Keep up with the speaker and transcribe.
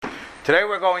Today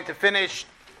we're going to finish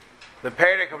the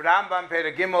Perek of Rambam,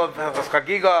 Perek Gimel of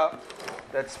Chagiga,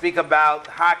 that speak about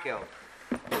Hakhel.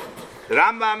 The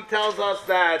Rambam tells us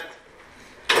that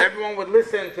everyone would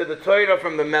listen to the Torah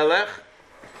from the Melech,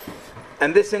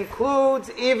 and this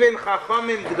includes even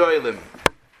Chachamim Gdoilim.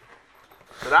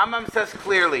 The Rambam says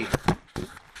clearly,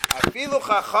 Afilu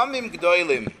Chachamim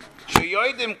Gdoilim,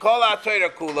 Sheyoidim Kol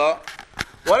HaTorah Kula.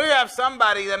 What do you have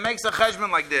somebody that makes a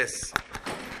cheshbon like this?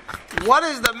 What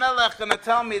is the Melech going to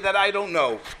tell me that I don't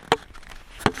know?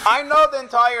 I know the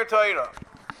entire Torah.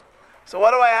 So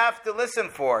what do I have to listen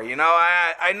for? You know,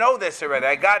 I know this already.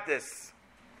 I got this.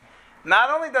 Not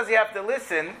only does he have to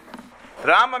listen,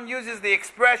 Rambam uses the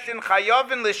expression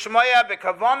Chayovin lishmoya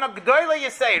bekavana gdoila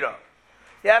yisera.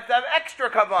 You have to have extra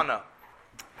kavana.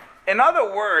 In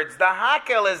other words, the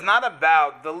Hakhel is not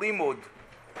about the limud.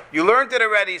 You learned it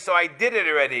already, so I did it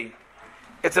already.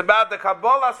 It's about the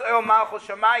Kabbalas El Malchus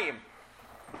Shamayim.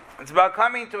 It's about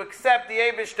coming to accept the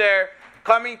Eibishter,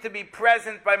 coming to be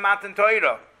present by Matan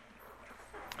Torah.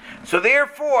 So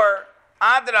therefore,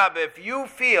 Adrab, if you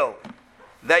feel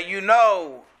that you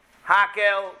know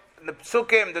Hakhel, the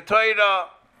Psukim, the Torah,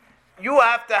 you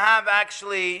have to have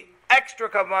actually extra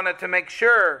kavanah to make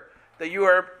sure that you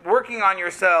are working on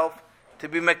yourself to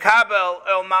be Mekabel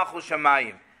El Malchus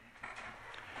Shamayim.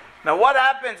 Now, what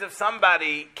happens if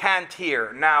somebody can't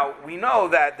hear? Now, we know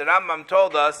that the Rambam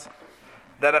told us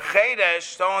that a chedesh,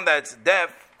 someone that's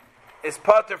deaf, is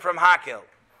potter from Hakhel.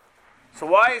 So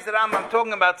why is the Rambam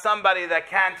talking about somebody that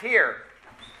can't hear?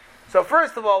 So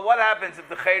first of all, what happens if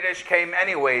the chedesh came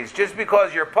anyways? Just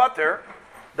because you're potter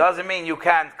doesn't mean you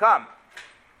can't come.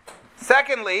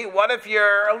 Secondly, what if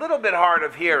you're a little bit hard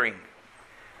of hearing?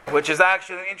 Which is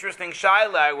actually an interesting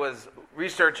shaila I was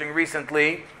researching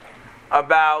recently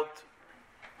about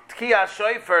Tkiyah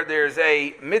Shofar. There's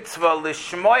a mitzvah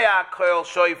lishmoya koil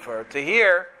shofar, to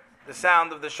hear the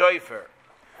sound of the shofar.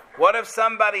 What if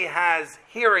somebody has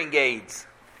hearing aids?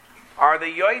 Are the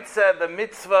yoitza the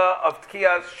mitzvah of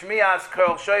Tkiyah Shmiyas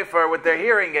koil shofar with their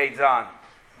hearing aids on?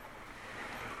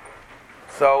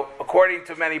 So, according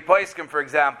to many poskim, for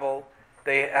example,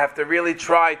 they have to really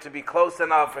try to be close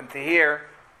enough and to hear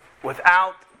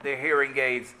without their hearing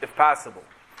aids, if possible.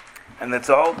 And that's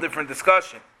a whole different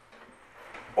discussion.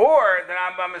 Or the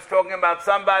Rambam is talking about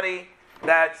somebody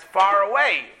that's far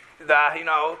away.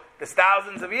 There's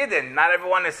thousands of Yidden. Not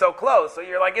everyone is so close. So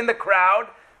you're like in the crowd,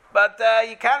 but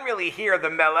you can't really hear the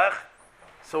Melech.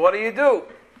 So what do?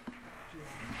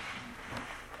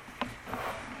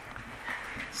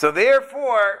 So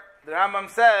therefore, the Rambam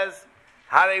says,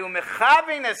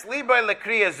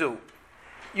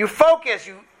 you focus,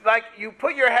 you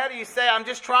put your head, you say, I'm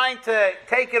just trying to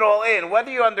take it all in.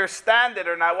 Whether you understand it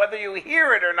or not, whether you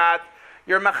hear it or not,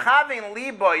 you're mechavin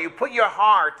libo, you put your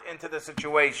heart into the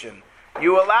situation.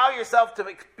 You allow yourself to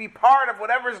be part of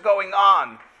whatever's going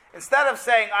on. Instead of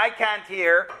saying, I can't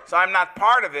hear, so I'm not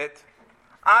part of it,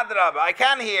 Adrab, I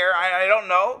can hear, I don't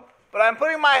know, but I'm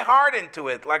putting my heart into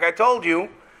it. Like I told you,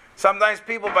 sometimes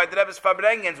people by the Rebbe's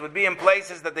Fabrengens would be in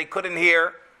places that they couldn't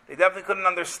hear. They definitely couldn't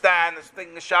understand. They're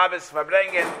thinking of Shabbos,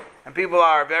 Fabrengen, and people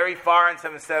are very far in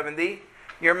 770.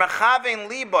 You're mechavin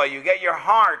liba. You get your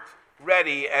heart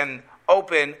ready and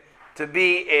open to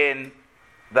be in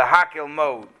the Hakhel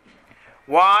mode.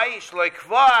 Why?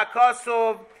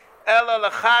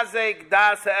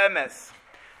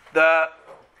 The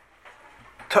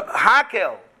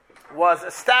Hakhel was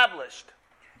established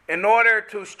in order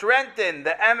to strengthen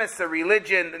the emes, the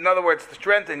religion, in other words, to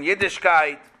strengthen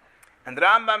Yiddishkeit. And the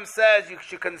Rambam says you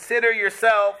should consider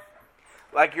yourself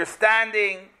like you're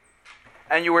standing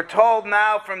and you were told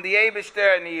now from the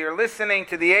Eibishter and you're listening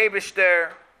to the Eibishter.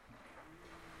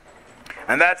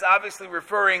 And that's obviously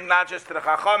referring not just to the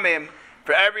Chachamim,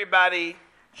 for everybody.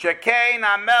 Shekein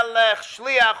HaMelech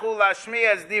Shliachu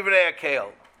Lashmias Divrei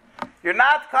Hakhel. You're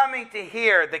not coming to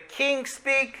hear the king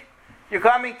speak, you're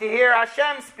coming to hear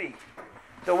Hashem speak.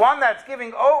 The one that's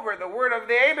giving over the word of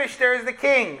the Eibishter is the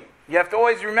king. You have to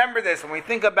always remember this when we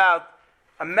think about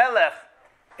a melech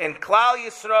in Klal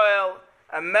Yisrael,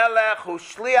 a melech who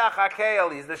shliach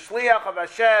Hakhel. He's the shliach of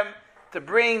Hashem to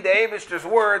bring the Eibishter's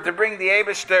word, to bring the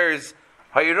Eibishter's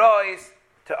hayrois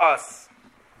to us.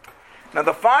 Now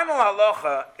the final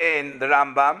halacha in the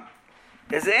Rambam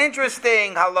is an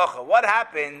interesting halacha. What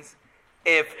happens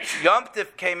if Yom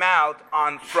Tov came out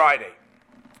on Friday?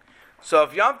 So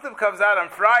if Yom Tov comes out on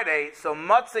Friday, so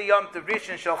Matzah Yom Tov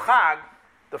Rishon Shel Chag,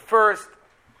 the first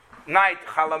night,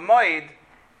 Chalamoid,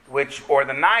 or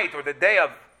the night or the day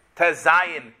of Tez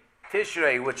Zayin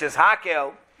Tishrei, which is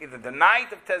Hakhel, either the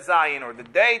night of Tez Zayin or the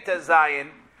day Tez Zayin,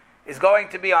 is going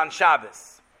to be on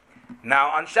Shabbos. Now,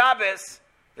 on Shabbos,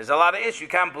 There's a lot of issues. You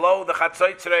can't blow the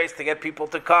chatzotzres to get people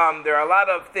to come. There are a lot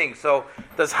of things. So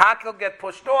does Hakhel get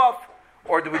pushed off,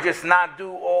 or do we just not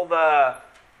do all the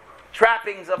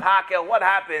trappings of Hakhel? What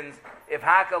happens if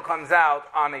Hakhel comes out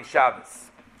on a Shabbos?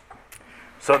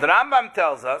 So the Rambam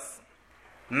tells us,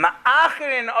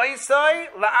 Ma'acher in oisoi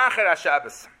la'acher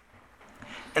ha-Shabbos.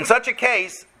 In such a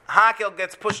case, Hakhel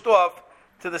gets pushed off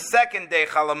to the second day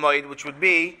Chol Hamoed, which would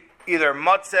be either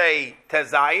Motzei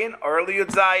Tezayin, early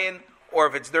Yud Zayin, or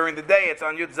if it's during the day, it's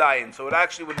on Yud Zayin. So it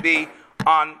actually would be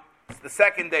on the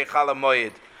second day Chol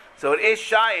Hamoed. So it is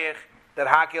Shaykh that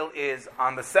Hakhel is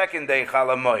on the second day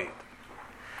Chol Hamoed.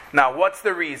 Now, what's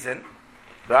the reason?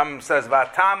 The Rambam says,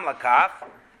 Vatam lakach.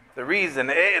 The reason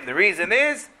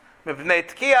is Mipnei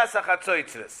Tkiyas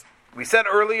HaChatzotzres. We said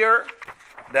earlier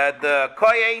that the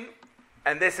kohen,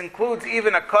 and this includes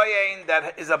even a kohen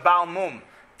that is a Baal Mum.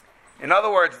 In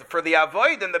other words, for the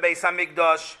avoid in the Beis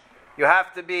Hamikdash, you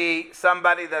have to be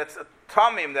somebody that's a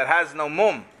Tomim, that has no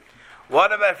Mum.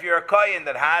 What about if you're a kohen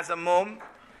that has a Mum?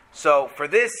 So for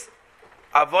this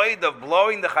avoid of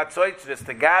blowing the Chatzotzres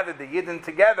to gather the Yidden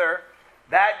together,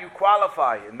 that you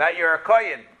qualify, and that you're a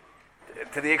kohen.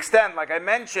 To the extent, like I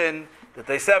mentioned, that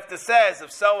the Tosefta says,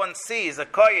 if someone sees a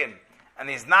kohen, and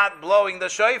he's not blowing the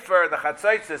shofar, the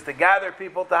chatzotzes, to gather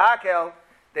people to Hakhel,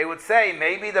 they would say,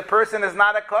 maybe the person is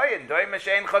not a kohen. Doi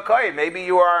meshein cha kohen. Maybe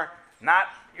you are not,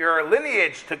 your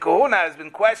lineage to kahuna has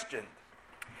been questioned.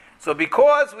 So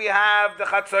because we have the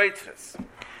chatzotzes,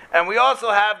 and we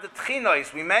also have the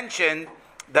tchinois, we mentioned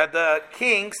that the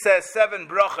king says 7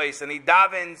 brachos, and he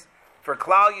davens for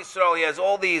Klal Yisrael. He has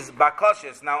all these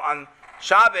bakoshes. Now on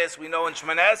Shabbos, we know in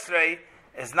Shemoneh Esrei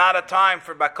is not a time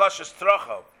for bakoshes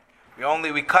trocho.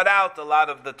 We cut out a lot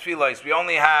of the tefillos. We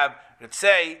only have, let's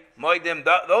say, moedim,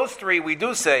 those 3 we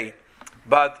do say.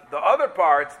 But the other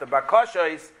parts, the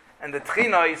bakoshes and the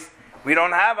tchinois, we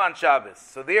don't have on Shabbos.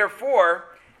 So therefore,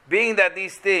 being that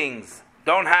these things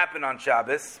don't happen on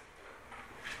Shabbos,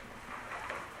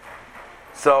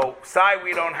 so say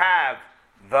we don't have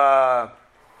the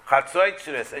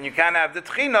chatzotzres and you can't have the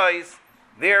tchinois,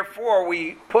 therefore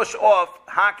we push off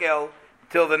Hakhel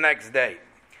till the next day.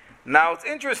 Now it's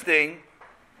interesting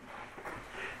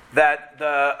that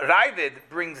the Ravid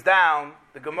brings down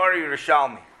the Gemara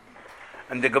Yerushalmi.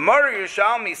 And the Gemara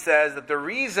Yerushalmi says that the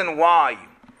reason why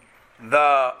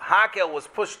the Hakhel was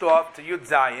pushed off to Yud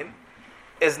Zayin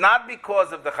is not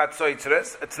because of the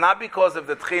Chatzotzres, it's not because of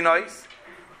the Tchinois,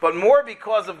 but more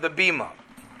because of the Bima.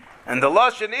 And the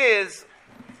Lashon is,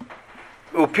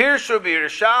 Upirshu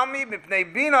b'Yerushalmi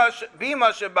mipnei Bima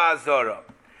sheba'azora.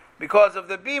 Because of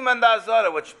the Bima and the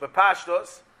Azara, which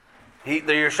B'Pashtos, the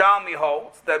Yerushalmi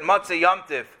holds, that Matzah Yom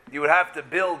Tif, you would have to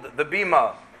build the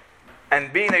Bima,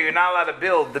 and Bina, you're not allowed to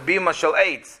build the Bima Shel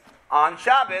Eitz on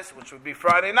Shabbos, which would be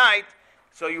Friday night,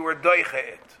 so you were doiche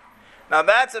it. Now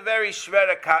that's a very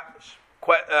shvera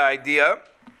idea,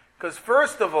 because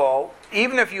first of all,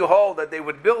 even if you hold that they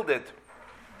would build it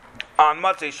on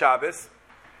Matzah Shabbos,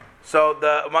 so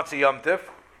the Matzah Yom Tif,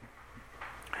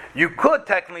 you could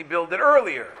technically build it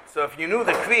earlier. So if you knew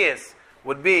the Kviyas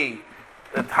would be,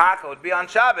 the Hakhel would be on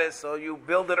Shabbos, so you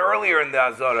build it earlier in the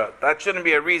Azara. That shouldn't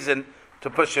be a reason to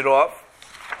push it off.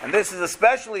 And this is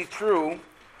especially true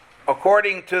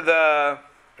according to the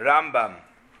Rambam.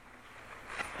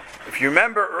 If you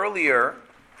remember earlier,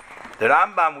 the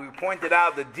Rambam, we pointed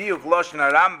out the Diuk Lashon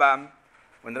Rambam,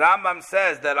 when the Rambam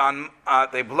says that on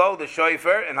they blow the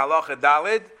shofar in Halacha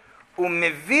Dalid,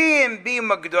 U'meviim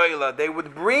bima gdoila, they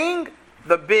would bring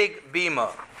the big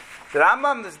bima. The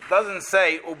Rambam doesn't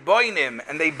say uboinim,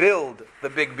 and they build the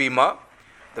big bima.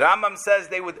 The Rambam says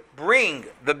they would bring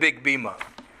the big bima,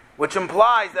 which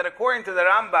implies that according to the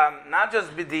Rambam, not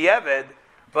just b'di'evid,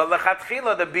 but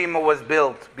lechatchila the bima was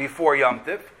built before Yom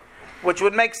Tif, which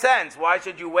would make sense. Why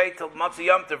should you wait till Matzah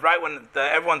Yom Tif, right when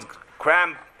everyone's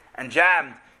cramped and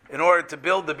jammed, in order to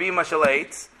build the bima shel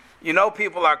eitz? You know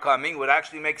people are coming. It would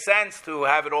actually make sense to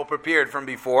have it all prepared from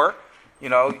before. You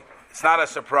know, it's not a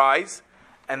surprise.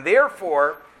 And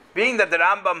therefore, being that the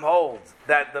Rambam holds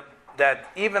that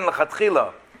even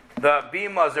l'chatchila, the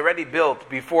bima is already built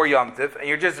before Yom Tif, and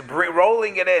you're just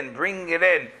rolling it in, bringing it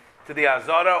in to the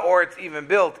Azara, or it's even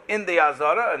built in the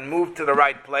Azara and moved to the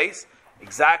right place.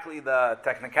 Exactly the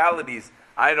technicalities,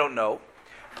 I don't know.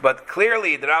 But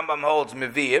clearly the Rambam holds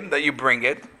Mevi'im, that you bring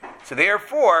it. So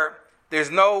therefore, there's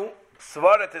no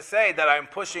svara to say that I'm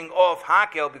pushing off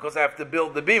Hakhel because I have to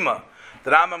build the bima.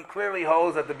 The Rambam clearly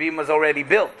holds that the bima is already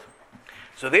built.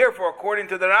 So therefore, according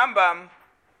to the Rambam,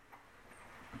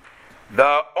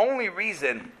 the only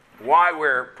reason why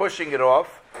we're pushing it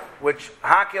off, which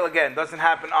Hakhel again doesn't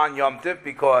happen on Yom Tif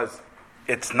because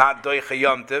it's not doiche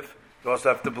Yom Tif, You also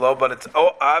have to blow, but it's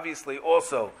obviously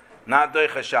also not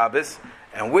Doicha Shabbos.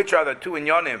 And which are the two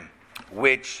inyonim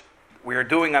which we are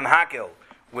doing on Hakhel,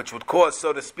 which would cause,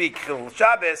 so to speak, Chil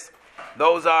Shabbos?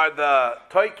 Those are the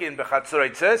Toikin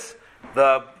B'Chatzoritzis,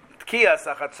 the Tkiyas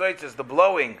HaChatzoritzis, the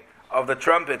blowing of the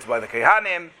trumpets by the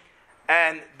Kehanim,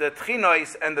 and the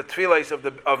Tchinois and the Tfilois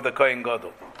of the Kohen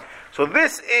Gadol. So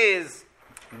this is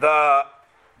the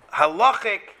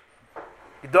halachic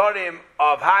Gedorim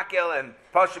of Hakhel and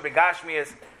Pasha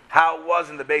Begashmias, how it was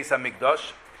in the Beis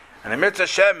HaMikdash. And in Mitzvah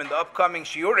Shem, in the upcoming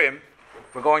Shiurim,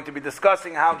 we're going to be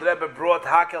discussing how the Rebbe brought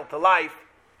Hakhel to life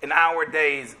in our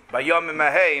days by Yom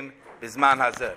Maheim Bizman Hazeh.